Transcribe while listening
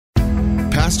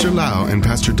Pastor Lau and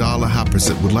Pastor Dala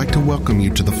Haprasit would like to welcome you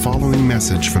to the following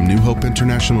message from New Hope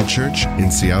International Church in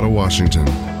Seattle, Washington.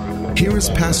 Here is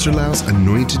Pastor Lau's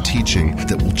anointed teaching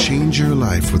that will change your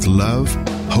life with love,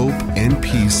 hope, and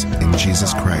peace in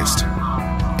Jesus Christ.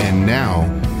 And now,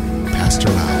 Pastor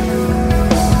Lau.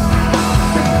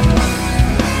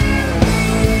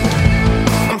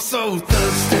 I'm so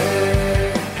thirsty.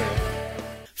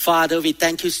 Father, we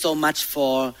thank you so much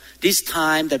for this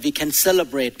time that we can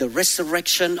celebrate the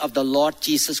resurrection of the Lord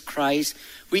Jesus Christ.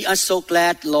 We are so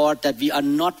glad, Lord, that we are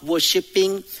not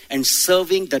worshiping and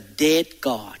serving the dead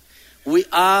God. We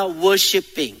are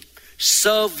worshiping,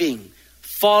 serving,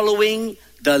 following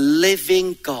the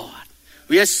living God.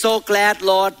 We are so glad,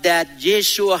 Lord, that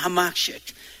Yeshua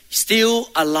HaMashiach is still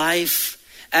alive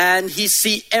and He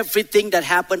sees everything that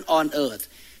happened on earth.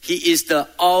 He is the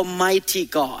Almighty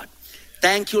God.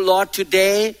 Thank you, Lord,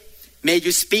 today. May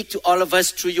you speak to all of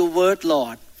us through your word,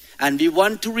 Lord. And we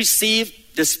want to receive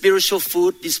the spiritual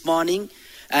food this morning.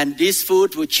 And this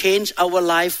food will change our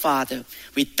life, Father.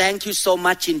 We thank you so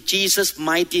much in Jesus'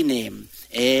 mighty name.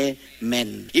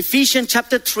 Amen. Ephesians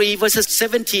chapter 3, verses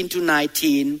 17 to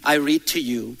 19, I read to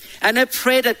you. And I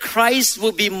pray that Christ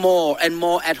will be more and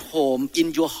more at home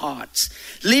in your hearts,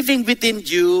 living within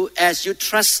you as you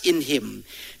trust in Him.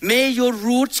 May your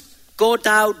roots go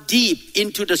down deep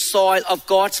into the soil of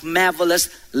God's marvelous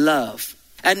love.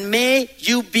 And may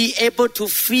you be able to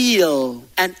feel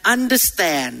and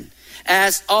understand,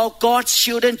 as all God's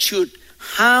children should,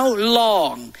 how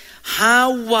long,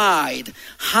 how wide,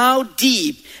 how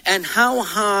deep, and how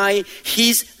high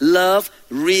His love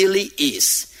really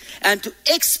is. And to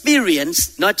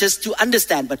experience, not just to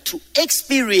understand, but to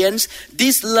experience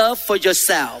this love for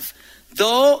yourself.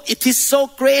 Though it is so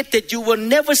great that you will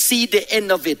never see the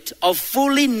end of it or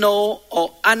fully know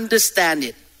or understand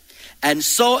it. And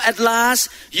so at last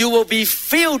you will be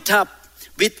filled up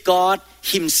with God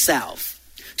Himself.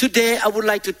 Today I would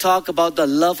like to talk about the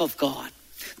love of God.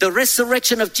 The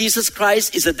resurrection of Jesus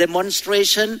Christ is a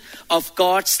demonstration of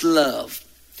God's love.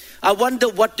 I wonder,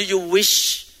 what do you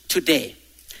wish today?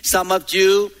 Some of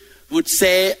you would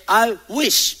say, I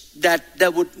wish that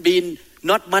there would be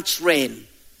not much rain.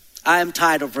 I am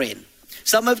tired of rain.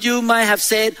 Some of you might have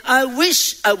said, I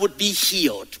wish I would be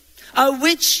healed. I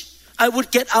wish I would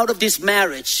get out of this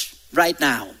marriage right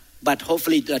now. But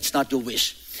hopefully that's not your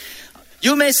wish.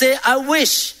 You may say, I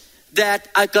wish that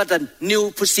I got a new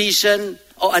position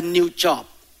or a new job.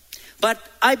 But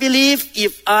I believe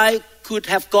if I could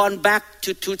have gone back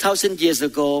to 2,000 years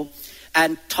ago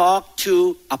and talked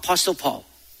to Apostle Paul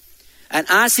and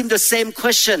asked him the same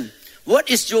question,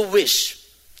 what is your wish?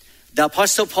 The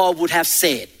Apostle Paul would have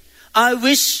said, I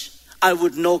wish I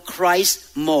would know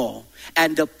Christ more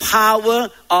and the power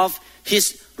of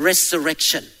His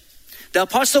resurrection. The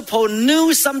Apostle Paul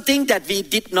knew something that we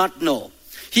did not know.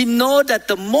 He knew that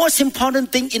the most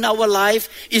important thing in our life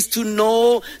is to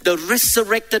know the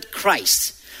resurrected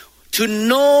Christ, to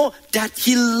know that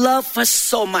He loved us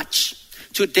so much.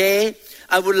 Today,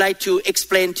 I would like to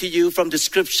explain to you from the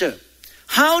scripture,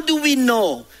 how do we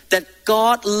know that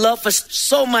God loves us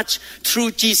so much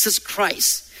through Jesus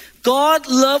Christ? God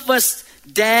loves us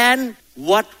than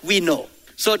what we know.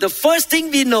 So the first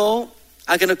thing we know,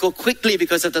 I'm going to go quickly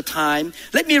because of the time.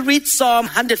 Let me read Psalm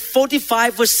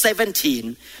 145 verse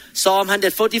 17. Psalm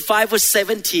 145 verse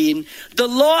 17. The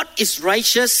Lord is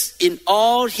righteous in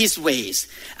all His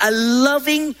ways and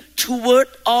loving toward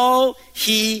all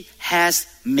He has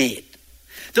made.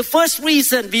 The first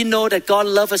reason we know that God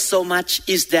loves us so much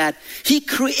is that He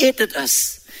created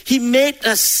us. He made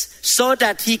us so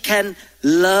that He can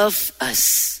love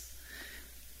us.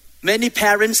 Many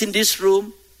parents in this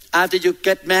room, after you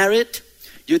get married,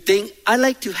 you think, I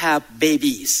like to have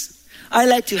babies. I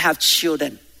like to have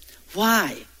children.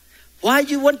 Why? Why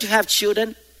you want to have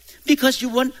children? Because you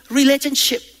want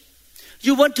relationship.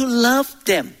 You want to love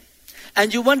them.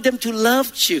 And you want them to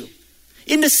love you.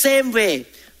 In the same way,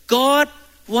 God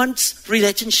wants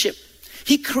relationship.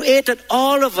 He created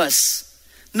all of us,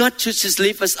 not to just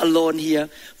leave us alone here,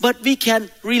 but we can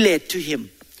relate to Him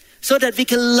so that we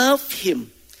can love Him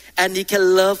and He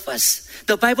can love us.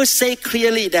 The Bible says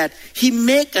clearly that He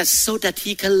made us so that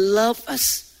He can love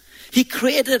us. He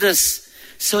created us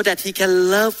so that He can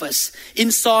love us.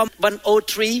 In Psalm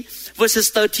 103, verses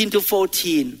 13 to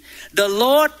 14, the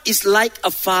Lord is like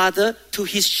a father to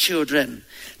His children,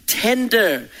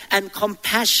 tender and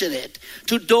compassionate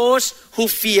to those who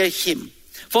fear Him.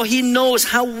 For He knows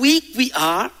how weak we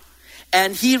are,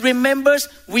 and He remembers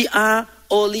we are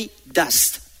only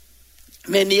dust.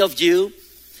 Many of you,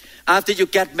 after you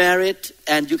get married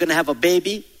and you're going to have a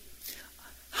baby,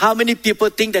 How many people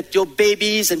think that your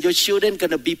babies and your children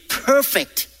gonna be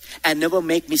perfect and never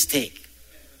make mistake?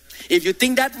 If you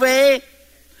think that way,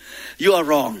 you are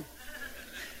wrong.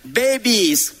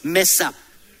 Babies mess up.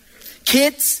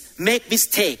 Kids make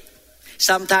mistake.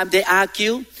 Sometimes they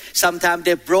argue. Sometimes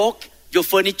they broke your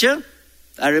furniture.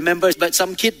 I remember, but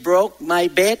some kid broke my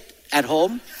bed at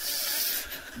home.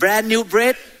 Brand new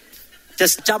bed.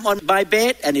 Just jumped on my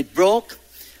bed and it broke.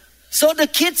 So the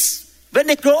kids, when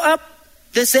they grow up,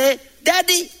 they say,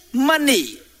 Daddy,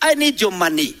 money. I need your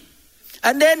money.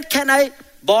 And then, can I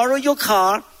borrow your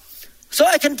car so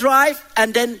I can drive?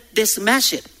 And then they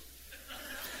smash it.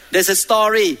 There's a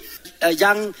story. A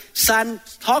young son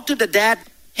talked to the dad.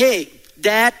 Hey,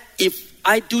 Dad, if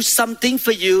I do something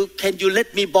for you, can you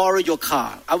let me borrow your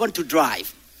car? I want to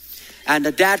drive. And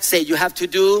the dad said, you have to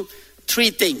do 3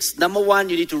 things. Number 1,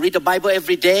 you need to read the Bible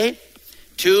every day.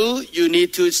 2, you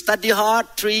need to study hard.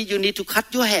 3, you need to cut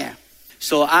your hair.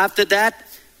 So after that,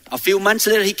 a few months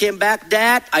later, he came back.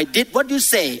 Dad, I did what you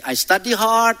say. I study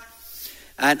hard.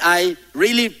 And I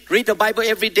really read the Bible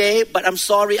every day. But I'm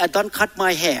sorry, I don't cut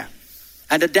my hair.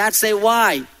 And the dad said,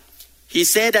 why? He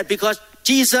said that because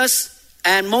Jesus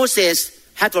and Moses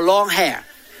had a long hair.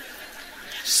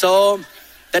 So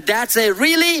the dad said,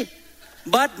 really?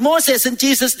 But Moses and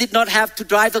Jesus did not have to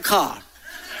drive a car.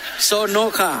 So no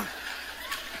car.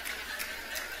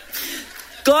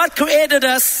 God created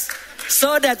us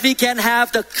so that we can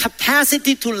have the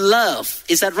capacity to love.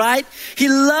 Is that right? He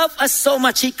loved us so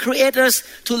much. He created us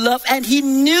to love. And He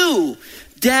knew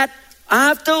that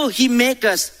after He made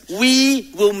us,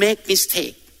 we will make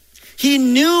mistakes. He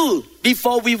knew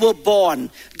before we were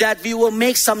born that we will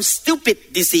make some stupid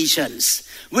decisions.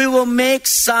 We will make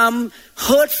some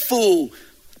hurtful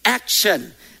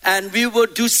action. And we will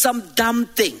do some dumb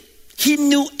thing. He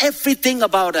knew everything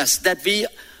about us, that we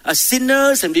are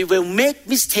sinners and we will make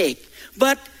mistakes.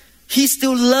 But He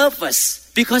still loves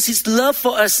us because His love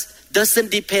for us doesn't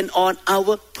depend on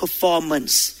our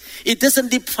performance. It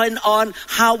doesn't depend on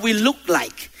how we look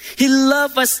like. He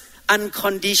loves us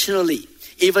unconditionally.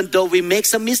 Even though we make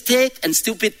some mistake and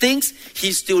stupid things,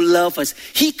 He still loves us.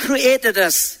 He created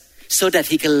us so that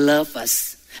He can love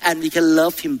us and we can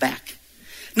love Him back.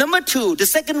 Number 2, the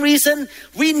second reason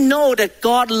we know that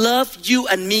God loved you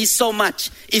and me so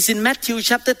much is in Matthew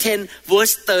chapter 10,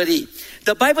 verse 30.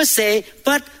 The Bible says,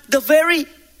 but the very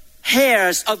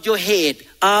hairs of your head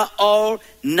are all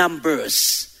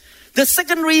numbers. The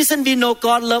second reason we know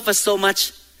God loves us so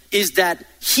much is that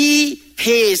He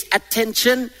pays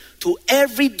attention to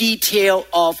every detail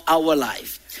of our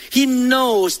life. He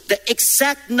knows the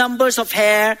exact numbers of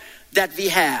hair that we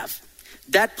have.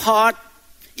 That part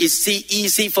is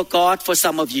easy for God for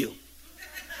some of you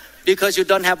because you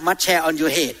don't have much hair on your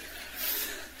head.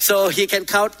 So He can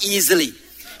count easily.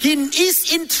 He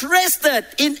is interested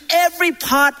in every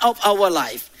part of our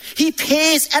life. He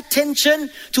pays attention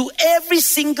to every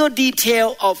single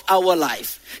detail of our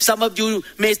life. Some of you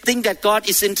may think that God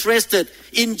is interested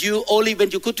in you only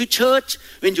when you go to church,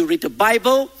 when you read the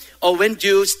Bible, or when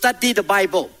you study the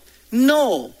Bible.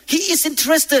 No, He is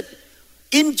interested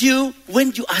in you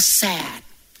when you are sad,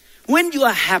 when you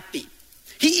are happy.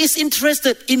 He is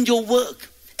interested in your work.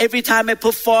 Every time I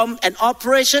perform an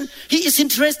operation, He is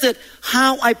interested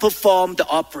how I perform the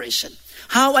operation,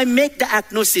 how I make the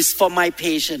diagnosis for my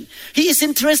patient. He is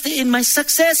interested in my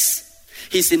success.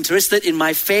 He's interested in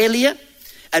my failure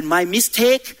and my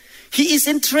mistake. He is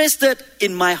interested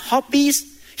in my hobbies.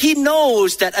 He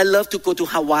knows that I love to go to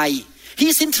Hawaii. He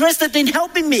is interested in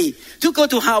helping me to go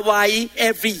to Hawaii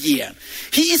every year.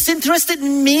 He is interested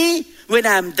in me when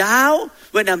I'm down,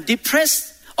 when I'm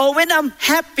depressed, or when I'm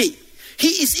happy.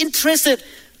 He is interested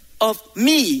of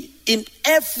me in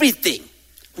everything.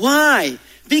 Why?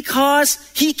 Because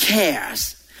He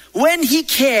cares. When He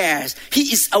cares,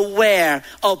 He is aware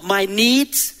of my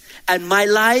needs and my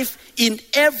life in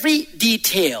every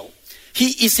detail.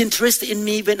 He is interested in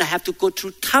me when I have to go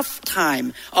through tough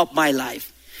time of my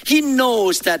life. He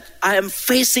knows that I am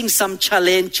facing some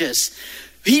challenges.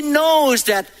 He knows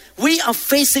that we are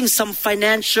facing some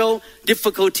financial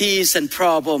difficulties and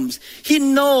problems. He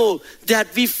knows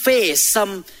that we face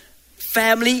some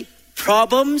family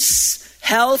problems,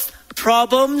 health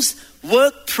problems,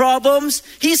 work problems.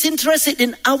 He's interested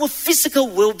in our physical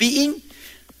well-being,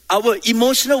 our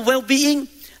emotional well-being,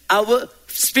 our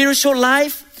spiritual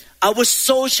life, our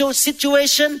social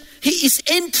situation. He is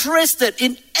interested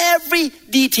in every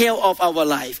detail of our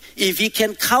life. If He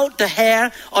can count the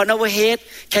hair on our head,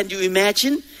 can you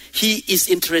imagine? He is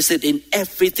interested in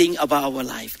everything about our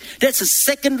life. That's the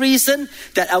second reason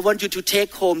that I want you to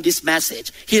take home this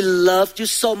message. He loved you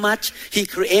so much. He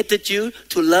created you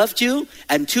to love you.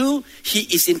 And two, He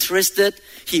is interested.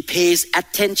 He pays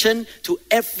attention to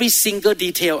every single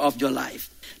detail of your life.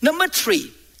 Number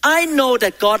three, I know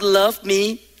that God loved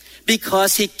me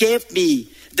because He gave me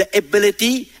the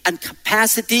ability and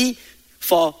capacity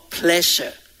for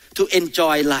pleasure, to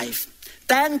enjoy life.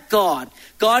 Thank God.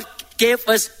 God gave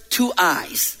us 2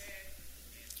 eyes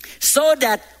so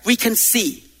that we can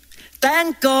see.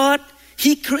 Thank God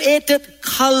He created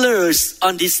colors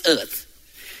on this earth.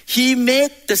 He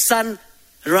made the sun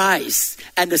rise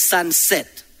and the sun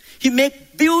set. He made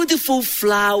beautiful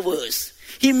flowers.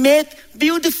 He made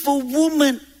beautiful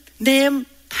woman named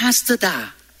Pastor Da,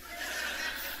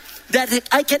 that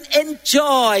I can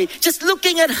enjoy just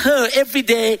looking at her every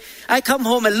day. I come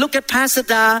home and look at Pastor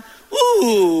Da.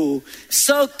 Ooh,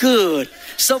 so good,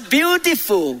 so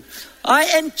beautiful.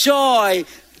 I enjoy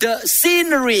the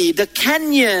scenery, the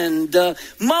canyon, the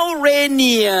Mount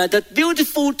Rainier, the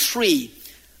beautiful tree.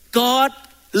 God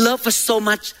loves us so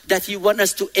much that He wants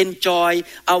us to enjoy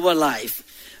our life.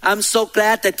 I'm so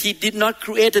glad that He did not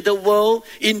create the world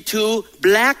into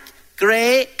black,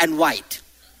 gray, and white.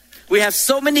 We have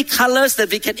so many colors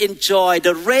that we can enjoy.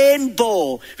 The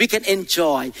rainbow we can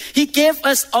enjoy. He gave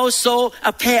us also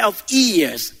a pair of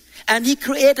ears. And He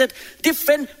created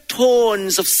different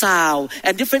tones of sound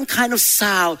and different kind of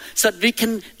sound so that we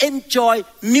can enjoy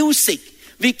music.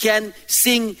 We can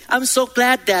sing. I'm so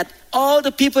glad that all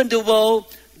the people in the world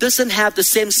doesn't have the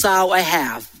same sound I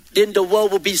have. Then the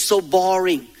world will be so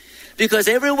boring. Because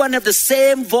everyone have the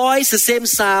same voice, the same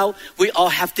sound. We all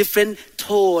have different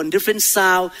tone, different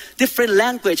sound, different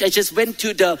language. I just went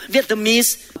to the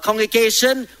Vietnamese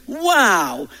congregation.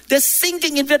 Wow, the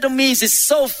singing in Vietnamese is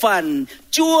so fun.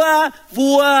 Chúa,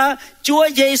 Vua, Chúa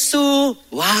Giêsu.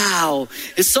 Wow,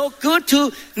 it's so good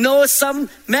to know some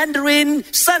Mandarin.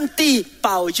 Santi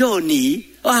Bao Yo Ni.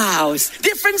 Wow, it's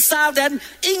different sound than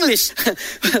English.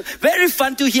 Very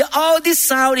fun to hear all this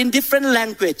sound in different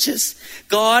languages.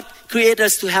 God created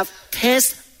us to have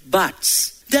taste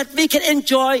buds that we can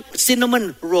enjoy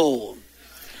cinnamon roll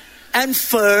and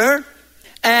pho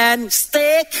and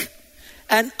steak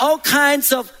and all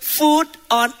kinds of food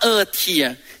on earth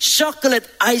here. Chocolate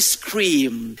ice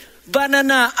cream,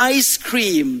 banana ice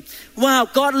cream. Wow,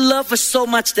 God loves us so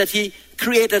much that He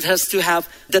created us to have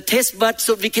the taste buds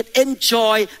so we can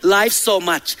enjoy life so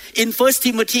much. In 1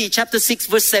 Timothy chapter 6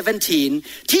 verse 17,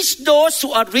 teach those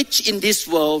who are rich in this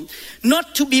world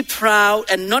not to be proud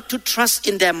and not to trust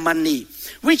in their money,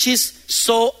 which is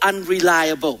so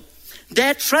unreliable.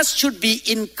 Their trust should be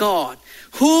in God,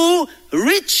 who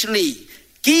richly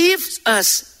gives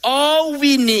us all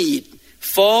we need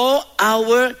for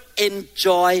our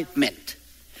enjoyment.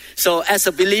 So as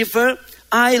a believer,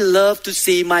 I love to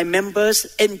see my members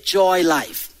enjoy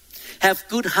life, have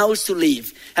good house to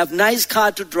live, have nice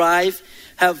car to drive,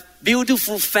 have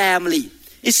beautiful family.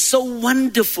 It's so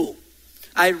wonderful.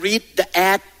 I read the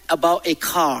ad about a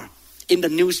car in the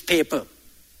newspaper.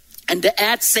 And the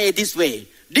ad say this way,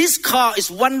 this car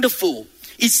is wonderful.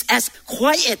 It's as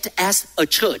quiet as a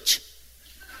church.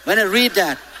 When I read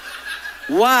that,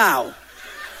 wow,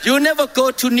 you never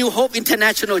go to New Hope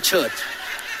International Church.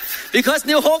 Because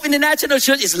New Hope International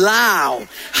Church is loud.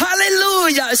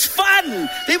 Hallelujah. It's fun.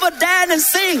 People dance and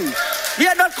sing. We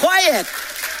are not quiet.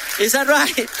 Is that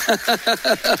right?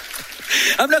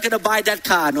 I'm not going to buy that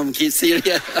car. No, I'm kidding.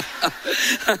 Serious.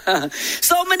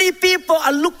 So many people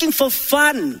are looking for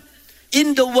fun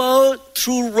in the world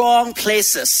through wrong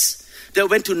places. They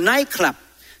went to nightclub.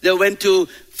 They went to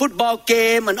football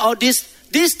game and all this.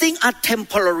 These things are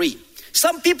temporary.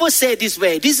 Some people say this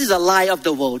way, this is a lie of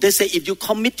the world. They say if you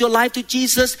commit your life to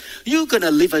Jesus, you're going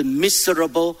to live a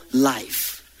miserable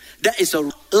life. That is a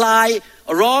lie,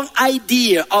 a wrong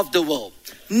idea of the world.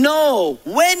 No,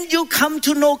 when you come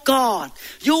to know God,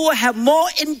 you will have more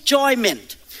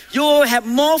enjoyment. You will have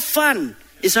more fun.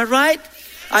 Is that right?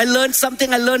 I learned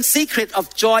something. I learned secret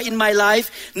of joy in my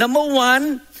life. Number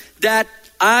one, that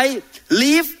I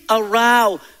live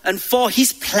around and for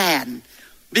His plan.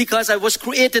 Because I was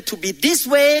created to be this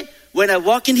way. When I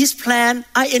walk in His plan,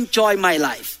 I enjoy my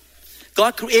life.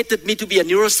 God created me to be a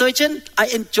neurosurgeon. I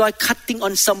enjoy cutting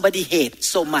on somebody's head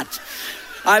so much.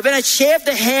 When I shave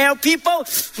the hair of people,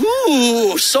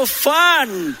 ooh, so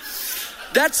fun.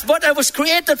 That's what I was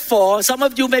created for. Some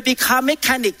of you may be car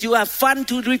mechanic. You have fun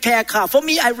to repair car. For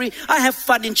me, I have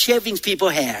fun in shaving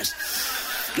people's hairs.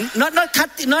 Not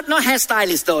cutting, not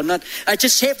hairstylist though. I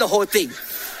just shave the whole thing.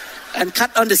 And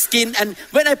cut on the skin, and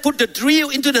when I put the drill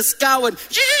into the skull and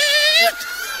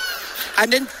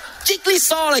then jiggly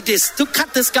saw like this to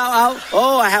cut the skull out.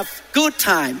 Oh, I have good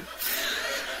time.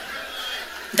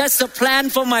 That's the plan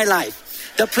for my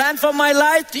life. The plan for my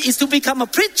life is to become a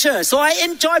preacher. So I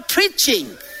enjoy preaching.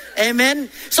 Amen.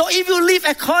 So if you live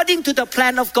according to the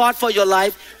plan of God for your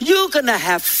life, you're going to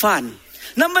have fun.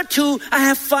 Number 2, I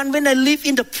have fun when I live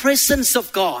in the presence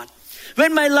of God.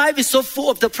 When my life is so full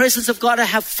of the presence of God, I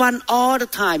have fun all the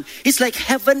time. It's like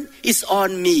heaven is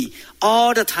on me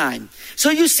all the time. So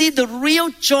you see, the real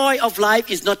joy of life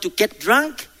is not to get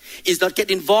drunk, is not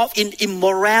get involved in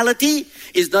immorality,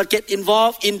 is not get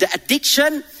involved in the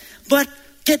addiction, but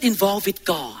get involved with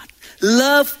God.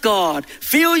 Love God.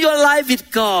 Fill your life with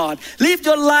God. Live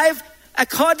your life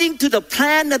according to the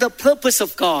plan and the purpose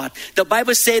of God. The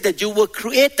Bible says that you were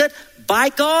created by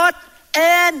God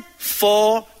and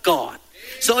for God.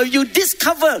 So if you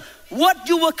discover what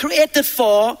you were created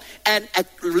for and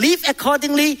live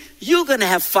accordingly, you're going to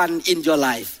have fun in your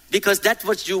life because that's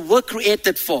what you were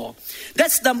created for.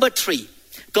 That's number 3.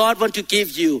 God wants to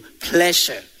give you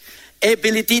pleasure,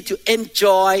 ability to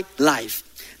enjoy life.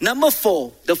 Number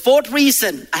 4, the 4th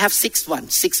reason, I have 6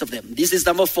 of them. This is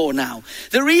number 4 now.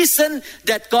 The reason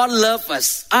that God loves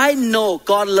us, I know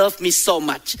God loves me so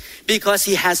much because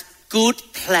He has good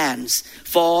plans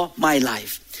for my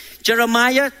life.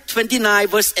 Jeremiah 29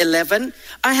 verse 11,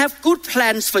 I have good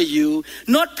plans for you,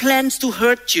 not plans to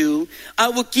hurt you. I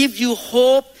will give you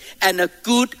hope and a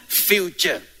good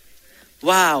future.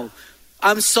 Wow,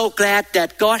 I'm so glad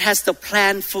that God has the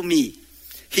plan for me.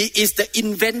 He is the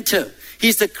inventor.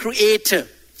 He's the creator.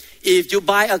 If you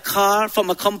buy a car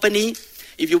from a company,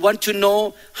 if you want to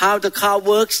know how the car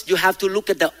works, you have to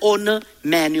look at the owner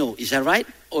manual. Is that right?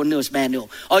 Owner's manual.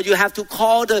 Or you have to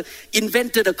call the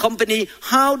inventor, the company,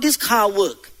 how this car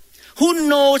works. Who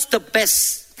knows the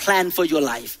best plan for your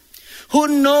life? Who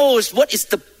knows what is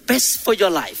the best for your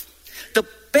life? The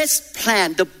best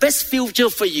plan, the best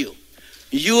future for you.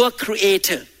 Your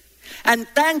creator. And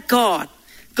thank God,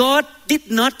 God did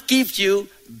not give you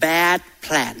bad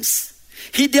plans.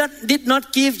 He did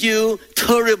not give you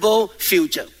terrible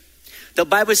future. The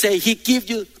Bible says He gives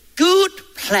you good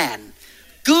plan.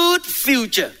 Good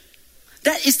future.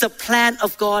 That is the plan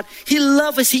of God. He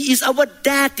loves us. He is our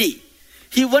daddy.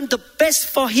 He wants the best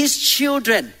for His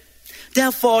children.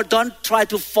 Therefore, don't try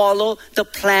to follow the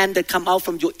plan that come out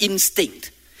from your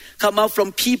instinct, come out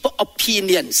from people's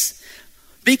opinions.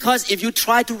 Because if you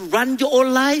try to run your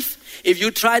own life, if you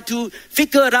try to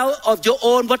figure it out of your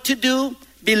own what to do,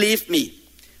 believe me,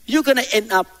 you're going to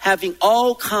end up having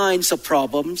all kinds of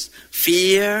problems,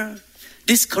 fear,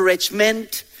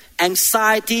 discouragement,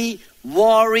 anxiety,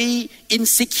 worry,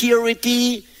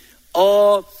 insecurity,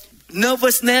 or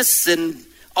nervousness and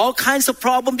all kinds of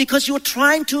problems because you're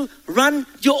trying to run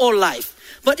your own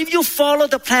life. But if you follow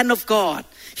the plan of God,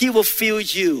 He will fill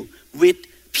you with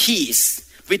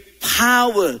peace, with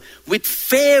power, with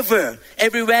favor.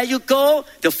 Everywhere you go,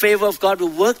 the favor of God will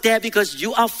work there because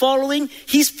you are following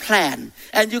His plan.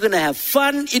 And you're going to have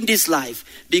fun in this life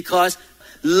because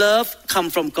love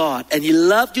comes from God, and He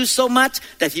loved you so much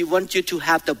that He wants you to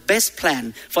have the best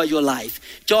plan for your life.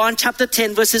 John chapter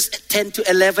 10 verses 10 to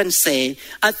 11 say,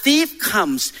 a thief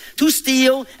comes to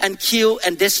steal and kill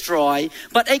and destroy,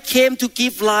 but I came to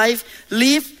give life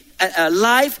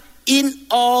in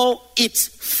all its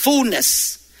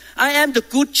fullness. I am the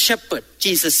good shepherd,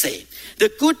 Jesus said.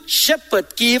 The good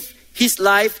shepherd gives his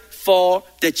life for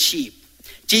the sheep.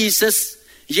 Jesus,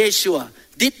 Yeshua,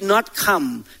 did not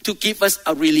come to give us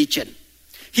a religion.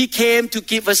 He came to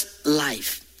give us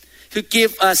life, to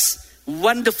give us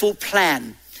wonderful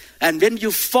plan. And when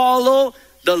you follow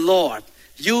the Lord,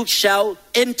 you shall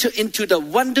enter into the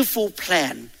wonderful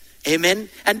plan. Amen.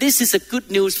 And this is a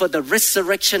good news for the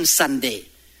Resurrection Sunday.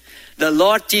 The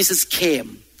Lord Jesus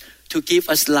came to give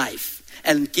us life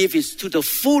and give it to the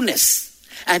fullness.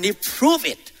 And He proved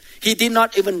it. He did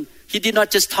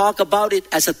not just talk about it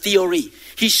as a theory.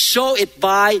 He showed it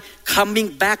by coming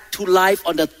back to life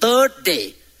on the 3rd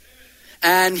day.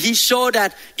 And He showed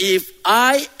that if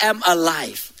I am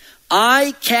alive,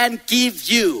 I can give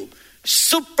you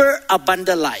super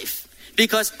abundant life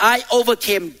because I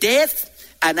overcame death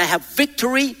and I have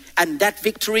victory, and that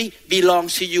victory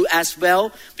belongs to you as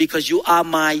well because you are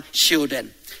my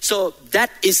children. So that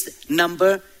is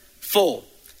number 4,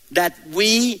 that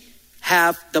we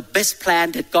have the best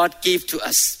plan that God gave to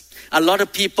us. A lot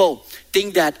of people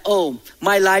think that,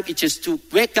 my life is just to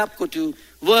wake up, go to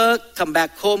work, come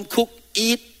back home, cook,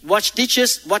 eat, wash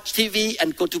dishes, watch TV,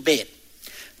 and go to bed.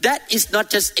 That is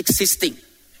not just existing.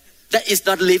 That is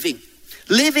not living.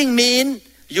 Living means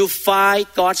you find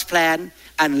God's plan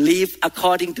and live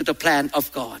according to the plan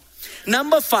of God.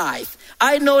 Number 5,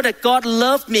 I know that God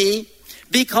loved me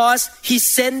because he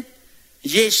sent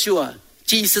Yeshua,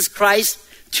 Jesus Christ,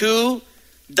 to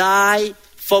die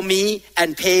for me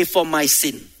and pay for my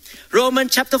sin.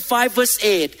 Romans chapter 5 verse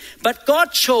 8. But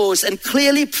God chose and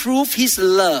clearly proved his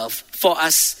love for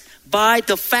us by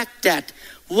the fact that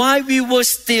while we were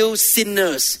still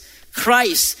sinners,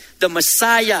 Christ, the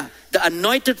Messiah, the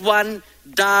Anointed One,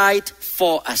 died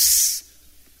for us.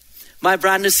 My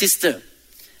brother and sister,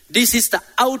 this is the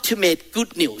ultimate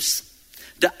good news,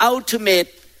 the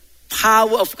ultimate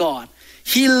power of God.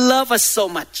 He loves us so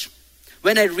much.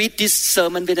 When I read this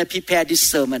sermon, when I prepare this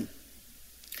sermon,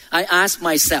 I ask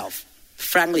myself,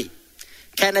 frankly,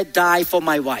 can I die for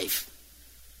my wife?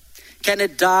 Can I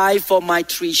die for my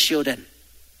 3 children?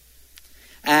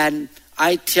 And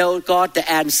I tell God the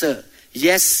answer,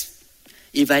 yes,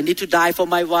 if I need to die for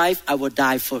my wife, I will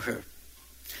die for her.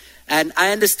 And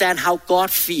I understand how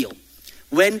God feels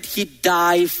when he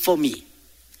died for me.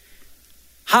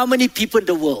 How many people in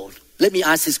the world, let me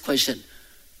ask this question,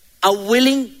 are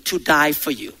willing to die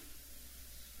for you?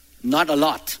 Not a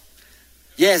lot.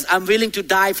 Yes, I'm willing to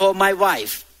die for my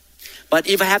wife. But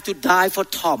if I have to die for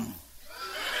Tom,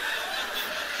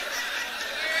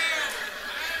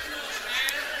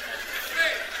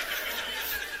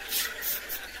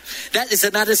 that is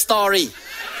another story.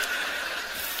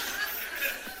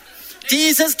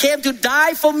 Jesus came to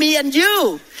die for me and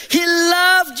you. He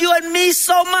loved you and me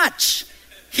so much.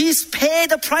 He's paid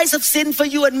the price of sin for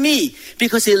you and me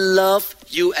because he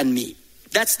loved you and me.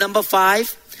 That's number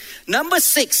 5. Number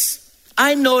 6,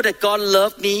 I know that God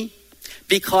loved me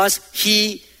because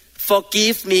he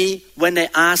forgave me when I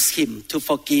asked him to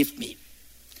forgive me.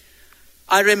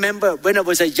 I remember when I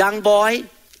was a young boy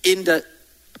in the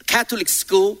Catholic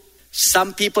school,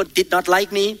 some people did not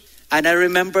like me, and I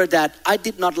remember that I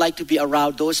did not like to be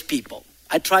around those people.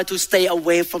 I tried to stay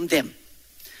away from them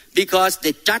because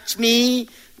they judge me,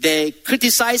 they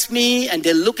criticize me, and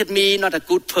they look at me not a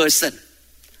good person.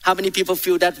 How many people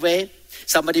feel that way?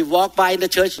 Somebody walk by in the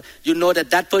church, you know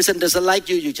that person doesn't like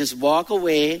you, you just walk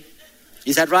away.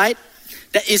 Is that right?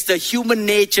 That is the human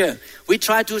nature. We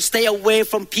try to stay away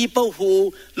from people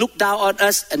who look down on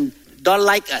us and don't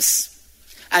like us.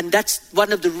 And that's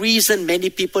one of the reasons many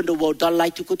people in the world don't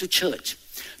like to go to church.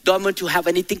 Don't want to have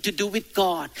anything to do with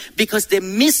God because they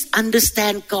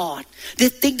misunderstand God. They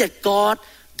think that God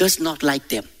does not like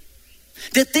them.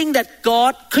 They think that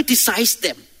God criticizes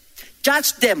them,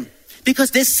 judge them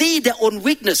because they see their own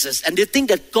weaknesses and they think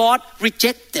that God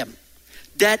rejects them.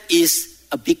 That is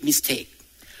a big mistake.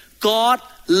 God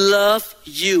loves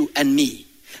you and me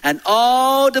and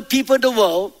all the people in the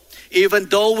world. Even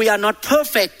though we are not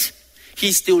perfect,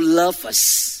 he still loves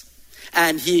us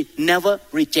and he never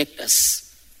rejects us.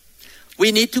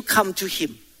 We need to come to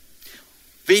him.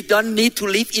 We don't need to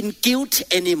live in guilt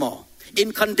anymore,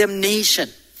 in condemnation.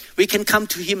 We can come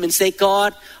to him and say,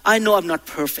 God, I know I'm not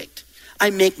perfect. I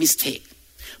make mistakes.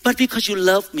 But because you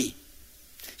love me,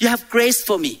 you have grace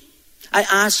for me, I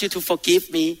ask you to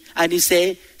forgive me. And he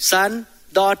say, son,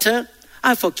 daughter,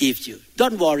 I forgive you.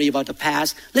 Don't worry about the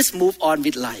past. Let's move on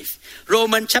with life.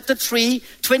 Romans chapter 3,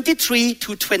 23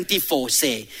 to 24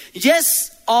 say,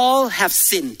 yes, all have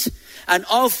sinned and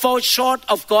all fall short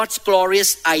of God's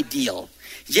glorious ideal.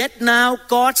 Yet now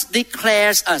God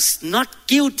declares us not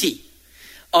guilty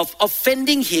of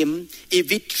offending him if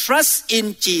we trust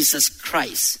in Jesus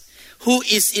Christ, who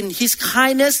is in his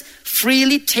kindness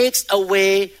freely takes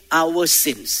away our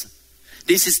sins.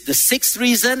 This is the 6th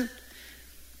reason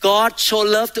God showed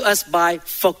love to us by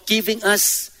forgiving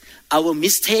us our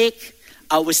mistake,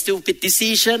 our stupid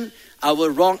decision,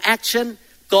 our wrong action.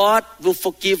 God will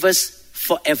forgive us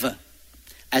forever.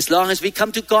 As long as we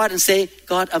come to God and say,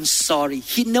 God, I'm sorry.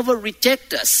 He never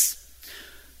rejects us.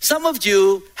 Some of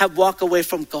you have walked away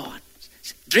from God,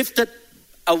 drifted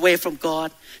away from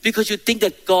God because you think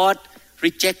that God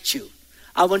rejects you.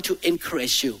 I want to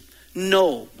encourage you.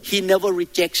 No, he never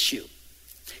rejects you.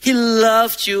 He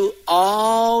loves you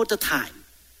all the time.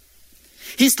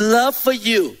 His love for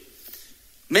you,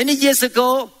 many years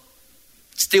ago,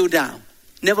 still now,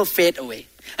 never fade away.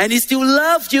 And he still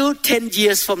loves you 10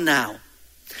 years from now.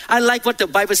 I like what the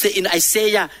Bible says in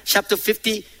Isaiah chapter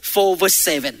 54 verse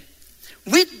 7.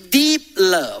 With deep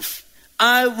love,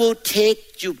 I will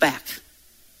take you back.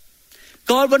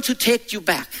 God wants to take you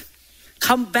back.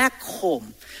 Come back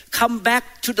home. Come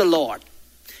back to the Lord.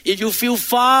 If you feel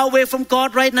far away from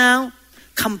God right now,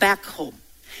 come back home.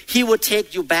 He will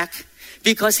take you back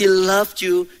because he loved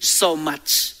you so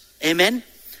much. Amen.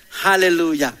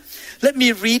 Hallelujah. Let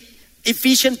me read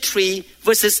Ephesians 3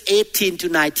 verses 18 to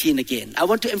 19 again. I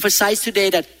want to emphasize today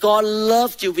that God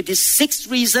loved you with these 6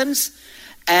 reasons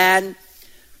and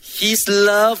his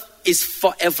love is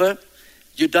forever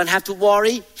You don't have to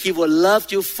worry. He will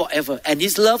love you forever. And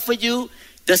His love for you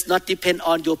does not depend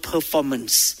on your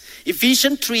performance.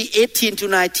 Ephesians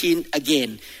 3:18-19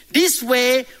 again. This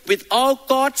way, with all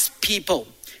God's people,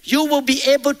 you will be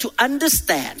able to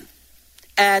understand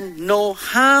and know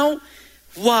how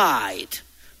wide,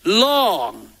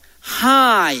 long,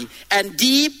 high, and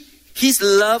deep His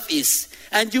love is.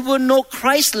 And you will know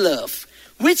Christ's love,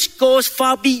 which goes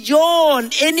far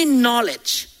beyond any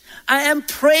knowledge. I am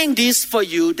praying this for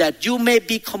you that you may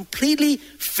be completely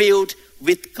filled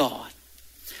with God.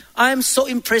 I am so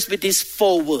impressed with these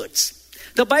 4 words.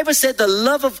 The Bible said the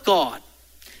love of God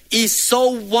is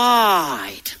so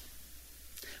wide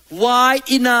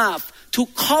enough to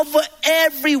cover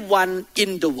everyone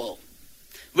in the world.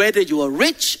 Whether you are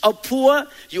rich or poor,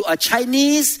 you are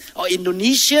Chinese or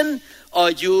Indonesian,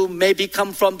 or you maybe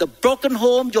come from the broken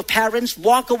home, your parents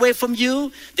walk away from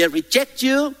you, they reject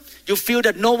you, you feel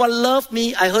that no one loved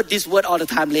me. I heard this word all the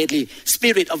time lately,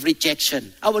 spirit of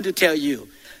rejection. I want to tell you,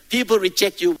 people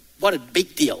reject you, what a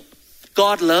big deal.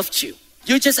 God loved you.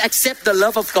 You just accept the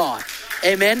love of God.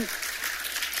 Amen.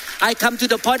 I come to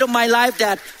the point of my life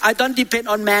that I don't depend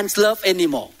on man's love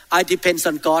anymore. I depend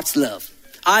on God's love.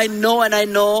 I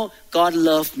know God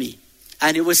loved me.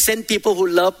 And He will send people who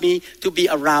love me to be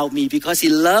around me because He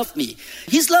loved me.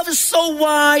 His love is so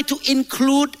wide to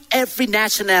include every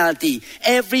nationality,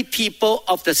 every people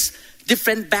of the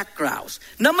different backgrounds.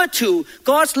 Number 2,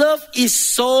 God's love is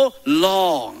so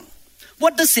long.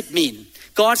 What does it mean?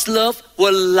 God's love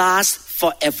will last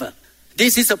forever.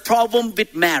 This is a problem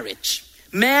with marriage.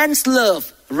 Man's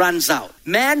love runs out.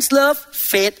 Man's love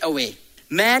fades away.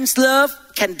 Man's love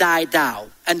can die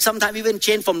down. And sometimes even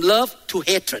change from love to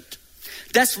hatred.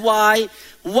 That's why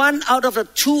 1 out of the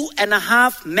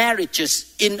 2.5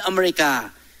 marriages in America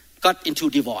got into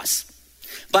divorce.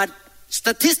 But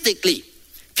statistically,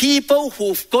 people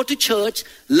who go to church,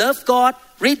 love God,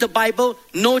 read the Bible,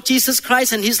 know Jesus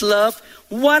Christ and His love,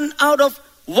 1 out of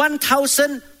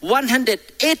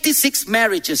 1,186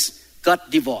 marriages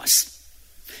got divorced.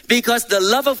 Because the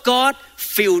love of God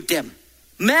filled them.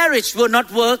 Marriage will not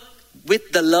work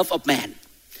with the love of man.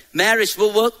 Marriage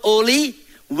will work only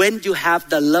when you have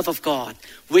the love of God,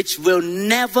 which will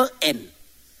never end.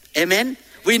 Amen?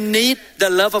 We need the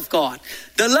love of God.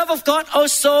 The love of God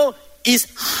also is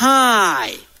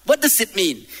high. What does it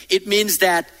mean? It means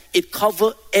that it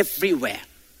covers everywhere.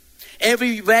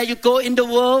 Everywhere you go in the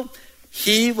world,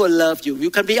 He will love you. You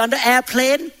can be on the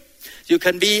airplane. You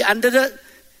can be under the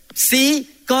sea.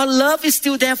 God's love is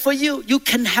still there for you. You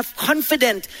can have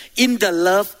confidence in the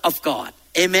love of God.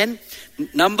 Amen?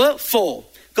 Number 4,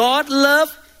 God's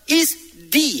love is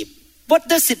deep. What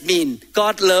does it mean?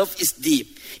 God's love is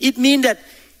deep. It means that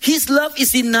His love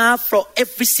is enough for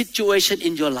every situation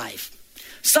in your life.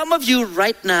 Some of you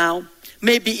right now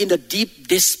may be in a deep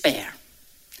despair.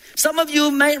 Some of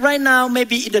you right now may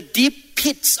be in the deep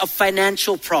pits of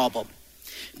financial problem,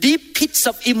 deep pits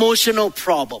of emotional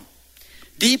problem,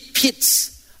 deep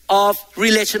pits of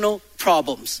relational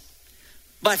problems.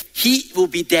 But He will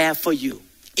be there for you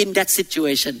in that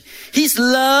situation. His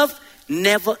love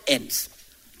never ends.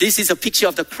 This is a picture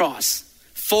of the cross.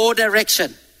 4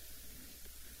 directions.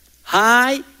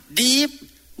 High, deep,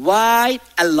 wide,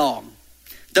 and long.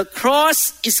 The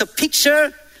cross is a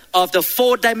picture of the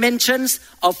 4 dimensions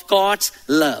of God's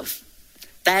love.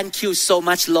 Thank you so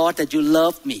much, Lord, that you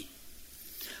love me.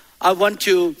 I want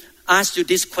to ask you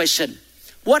this question.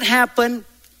 What happened?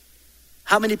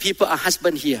 How many people are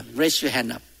husband here? Raise your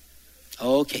hand up.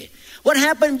 Okay. What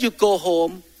happened? You go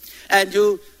home and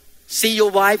you see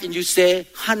your wife and you say,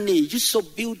 honey, you're so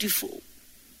beautiful.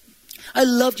 I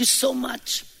love you so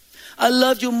much. I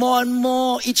love you more and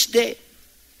more each day.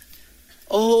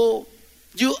 Oh,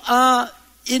 you are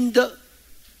in the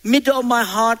middle of my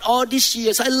heart all these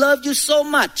years. I love you so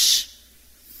much.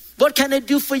 What can I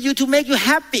do for you to make you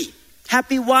happy?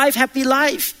 Happy wife, happy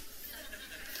life.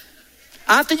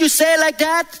 After you say like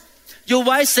that, your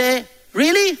wife say,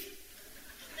 really?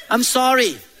 I'm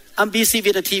sorry. I'm busy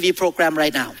with a TV program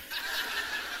right now.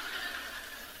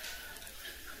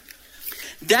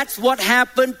 That's what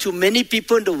happened to many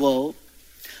people in the world.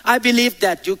 I believe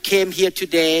that you came here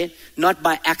today not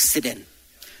by accident.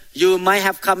 You might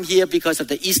have come here because of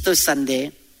the Easter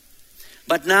Sunday.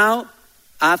 But now,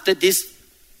 after this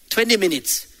 20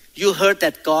 minutes, you heard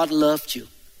that God loved you.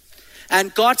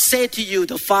 And God said to you,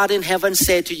 the Father in heaven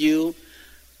said to you,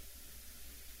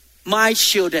 my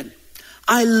children,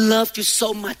 I love you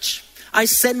so much. I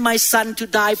sent my son to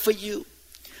die for you.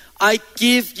 I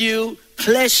give you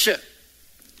pleasure.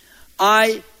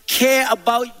 I care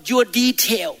about your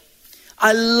detail.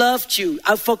 I loved you.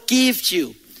 I forgive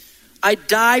you. I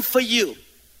died for you.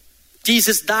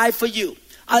 Jesus died for you.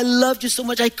 I loved you so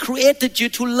much. I created you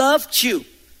to love you.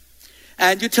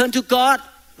 And you turn to God.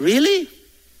 Really?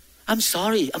 I'm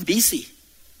sorry. I'm busy.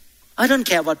 I don't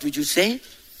care what would you say.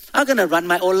 I'm going to run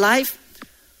my own life.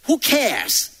 Who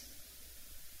cares?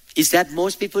 Is that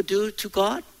most people do to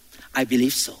God? I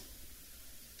believe so.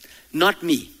 Not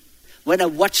me. When I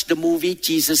watched the movie,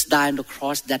 Jesus died on the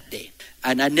cross that day.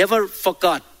 And I never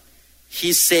forgot.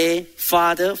 He said,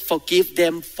 Father, forgive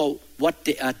them for what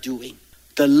they are doing.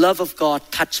 The love of God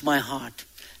touched my heart.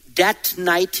 That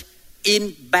night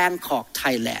in Bangkok,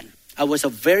 Thailand, I was a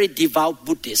very devout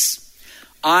Buddhist.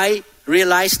 I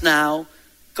realize now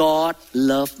God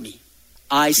loved me.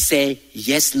 I say,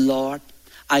 yes, Lord,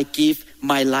 I give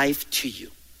my life to you.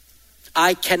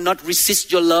 I cannot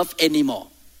resist your love anymore.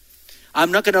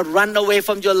 I'm not going to run away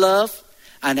from your love.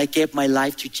 And I gave my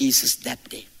life to Jesus that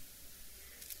day.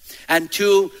 And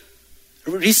to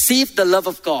receive the love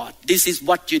of God, this is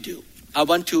what you do. I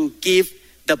want to give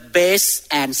the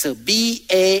best answer.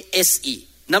 B-A-S-E.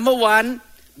 Number one,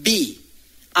 B.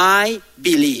 I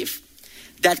believe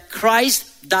that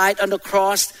Christ died on the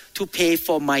cross to pay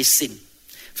for my sin.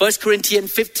 1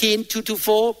 Corinthians 15,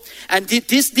 2-4. And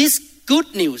this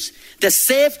good news that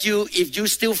saved you if you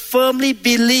still firmly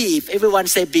believe. Everyone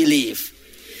say believe.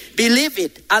 Believe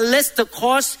it. Unless the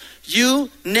cause you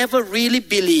never really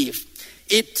believe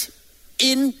it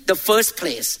in the first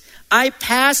place. I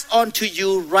pass on to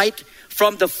you right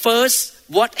from the first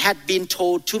what had been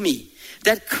told to me.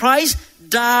 That Christ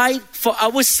died for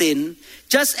our sin,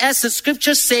 just as the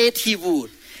scripture said he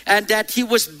would. And that he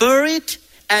was buried,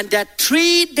 and that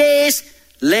 3 days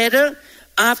later,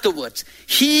 afterwards,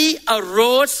 he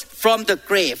arose from the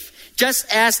grave, just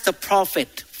as the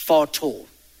prophet foretold.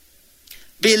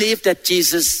 Believe that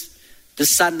Jesus, the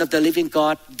Son of the living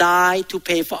God, died to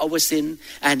pay for our sin,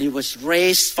 and he was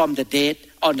raised from the dead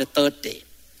on the third day.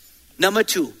 Number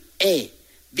two, A.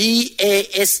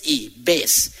 B-A-S-E,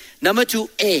 base. Number two,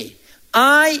 A.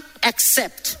 I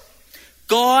accept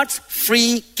God's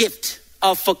free gift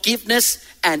of forgiveness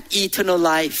and eternal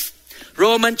life.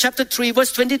 Romans chapter 3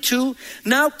 verse 22.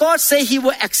 Now God say he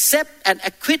will accept and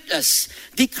acquit us,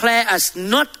 declare us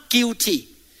not guilty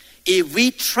if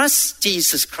we trust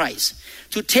Jesus Christ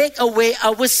to take away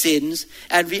our sins,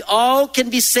 and we all can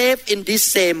be saved in this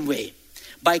same way.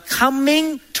 By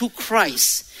coming to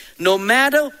Christ, no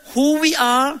matter who we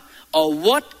are or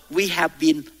what we have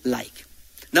been like.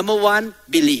 Number one,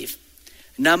 believe.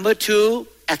 Number two,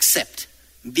 accept.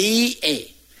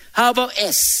 B-A. How about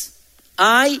S?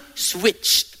 I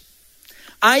switched.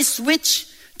 I switched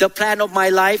the plan of my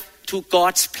life to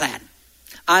God's plan.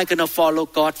 I'm going to follow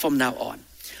God from now on.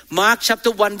 Mark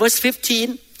chapter 1 verse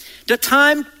 15. The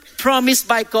time promised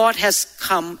by God has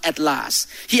come at last.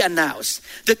 He announced,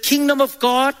 the kingdom of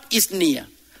God is near.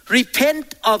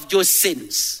 Repent of your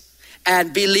sins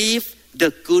and believe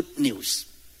the good news.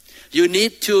 You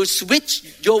need to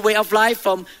switch your way of life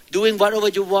from doing whatever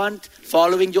you want,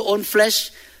 following your own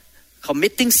flesh,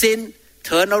 committing sin,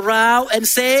 turn around and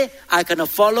say, I'm going to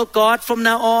follow God from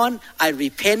now on. I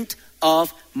repent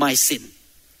of my sin.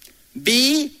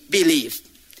 B, believe.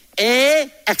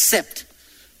 A, accept.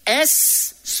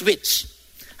 S, switch.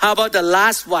 How about the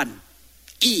last one?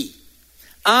 E,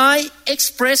 I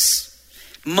express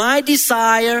my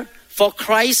desire for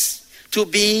Christ to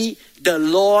be the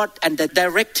Lord and the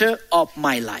director of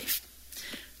my life.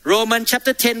 Romans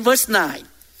chapter 10 verse 9.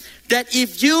 That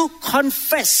if you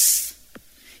confess,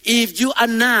 if you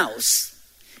announce,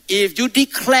 if you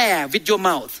declare with your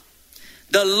mouth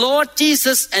the Lord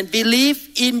Jesus and believe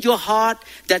in your heart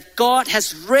that God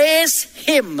has raised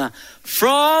him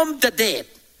from the dead,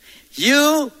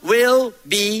 you will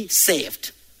be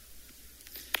saved.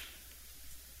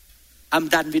 I'm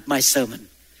done with my sermon.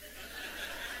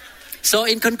 So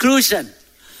in conclusion,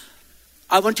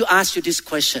 I want to ask you this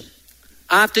question.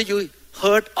 After you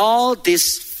heard all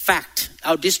this fact,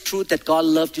 or this truth that God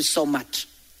loved you so much,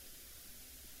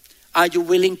 are you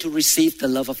willing to receive the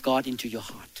love of God into your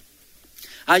heart?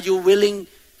 Are you willing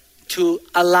to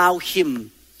allow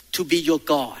him to be your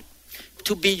God,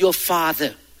 to be your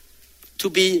father, to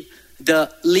be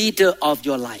the leader of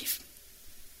your life?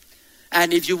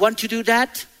 And if you want to do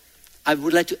that, I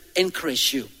would like to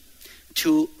encourage you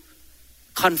to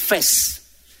confess,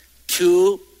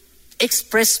 to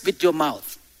express with your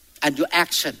mouth and your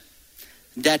action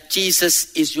that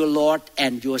Jesus is your Lord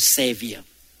and your Savior.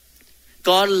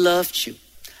 God loved you.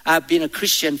 I've been a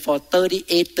Christian for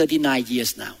 39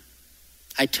 years now.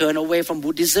 I turned away from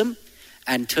Buddhism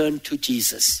and turned to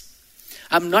Jesus.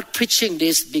 I'm not preaching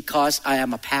this because I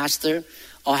am a pastor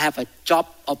or have a job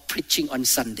of preaching on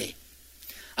Sunday.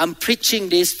 I'm preaching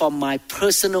this from my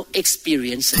personal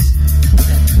experiences.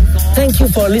 Thank you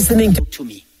for listening to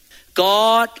me.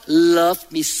 God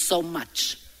loved me so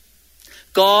much.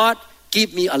 God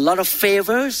gave me a lot of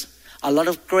favors, a lot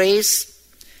of grace.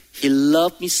 He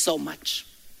loved me so much.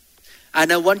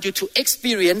 And I want you to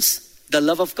experience the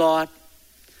love of God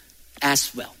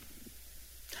as well.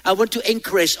 I want to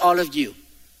encourage all of you.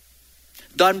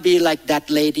 Don't be like that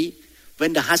lady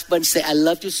when the husband says, I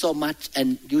love you so much,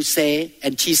 and you say,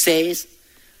 and she says,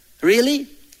 really?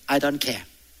 I don't care.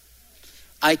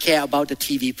 I care about the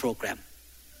TV program.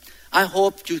 I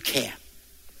hope you care.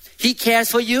 He cares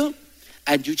for you,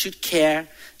 and you should care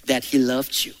that he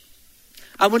loves you.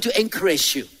 I want to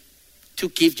encourage you to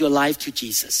give your life to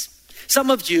Jesus. Some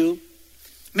of you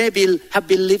maybe have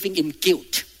been living in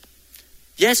guilt.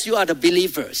 Yes, you are the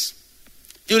believers.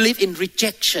 You live in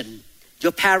rejection.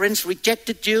 Your parents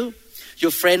rejected you.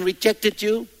 Your friend rejected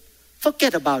you.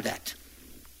 Forget about that.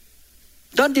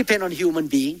 Don't depend on human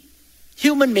being.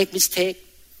 Human make mistake.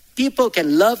 People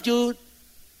can love you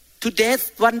to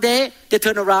death. One day, they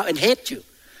turn around and hate you.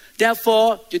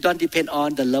 Therefore, you don't depend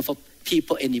on the love of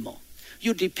people anymore.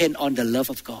 You depend on the love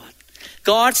of God.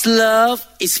 God's love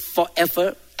is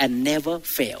forever and never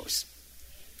fails.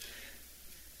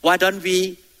 Why don't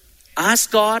we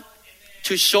ask God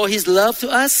to show his love to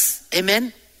us?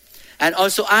 Amen. And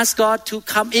also ask God to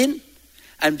come in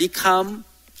and become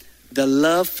the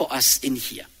love for us in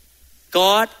here.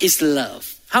 God is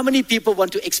love. How many people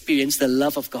want to experience the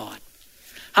love of God?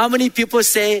 How many people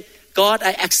say, God,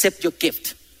 I accept your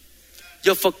gift,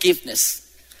 your forgiveness?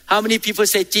 How many people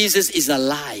say Jesus is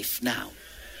alive now?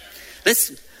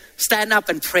 Let's stand up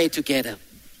and pray together.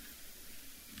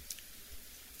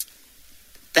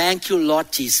 Thank you,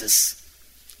 Lord Jesus.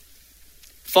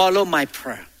 Follow my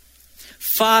prayer.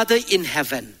 Father in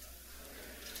heaven,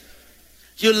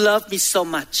 you love me so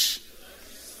much.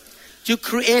 You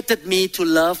created me to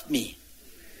love me.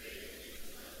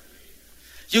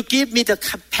 You give me the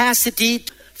capacity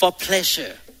for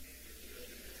pleasure.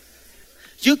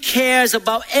 You care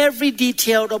about every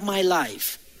detail of my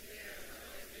life.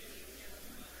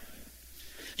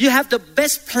 You have the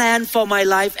best plan for my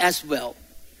life as well.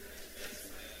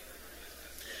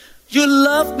 You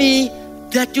love me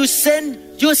that you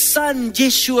sent your son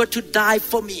Yeshua to die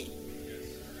for me.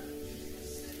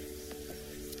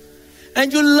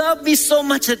 And you love me so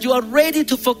much that you are ready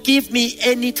to forgive me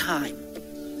anytime.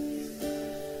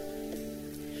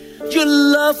 You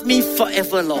love me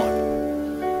forever, Lord.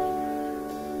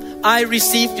 I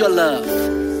receive your love.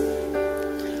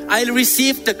 I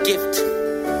receive the gift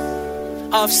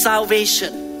of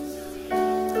salvation.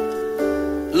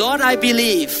 Lord, I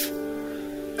believe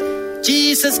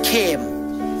Jesus came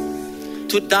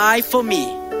to die for me,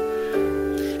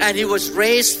 and he was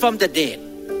raised from the dead.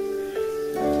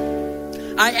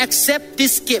 I accept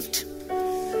this gift,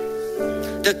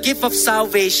 the gift of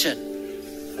salvation,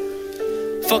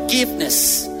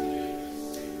 forgiveness,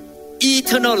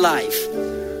 eternal life,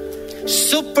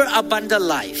 super abundant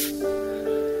life.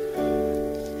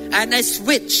 And I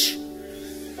switch.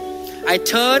 I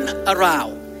turn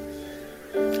around.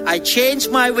 I change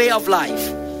my way of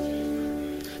life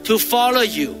to follow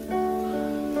you.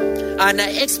 And I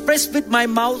express with my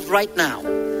mouth right now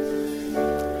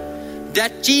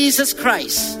that Jesus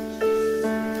Christ,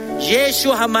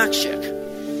 Yeshua HaMashiach,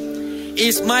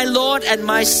 is my Lord and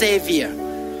my Savior.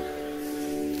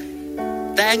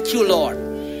 Thank you, Lord.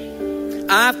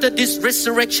 After this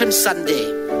Resurrection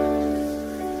Sunday,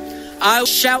 I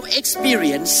shall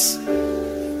experience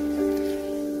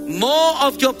more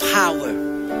of your power,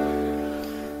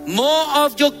 more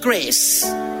of your grace,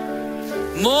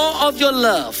 more of your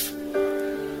love,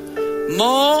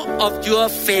 more of your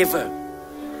favor,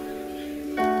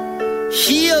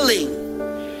 healing,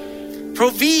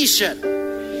 provision,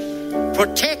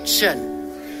 protection.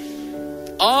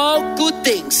 All good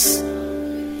things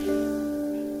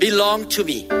belong to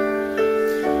me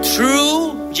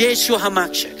through Yeshua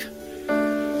HaMashiach.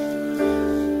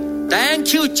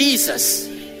 Thank you, Jesus.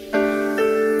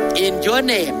 In your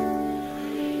name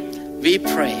we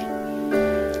pray.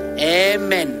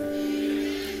 Amen.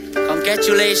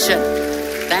 Congratulations.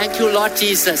 Thank you, Lord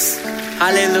Jesus.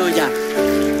 Hallelujah.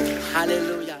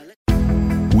 Hallelujah.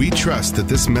 We trust that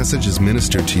this message is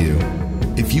ministered to you.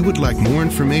 If you would like more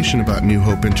information about New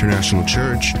Hope International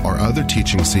Church or other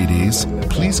teaching CDs,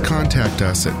 please contact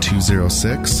us at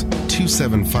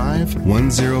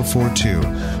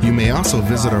 206-275-1042. You may also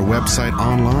visit our website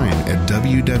online at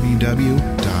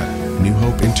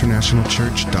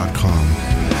www.newhopeinternationalchurch.com.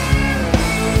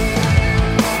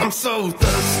 I'm so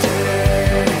thirsty.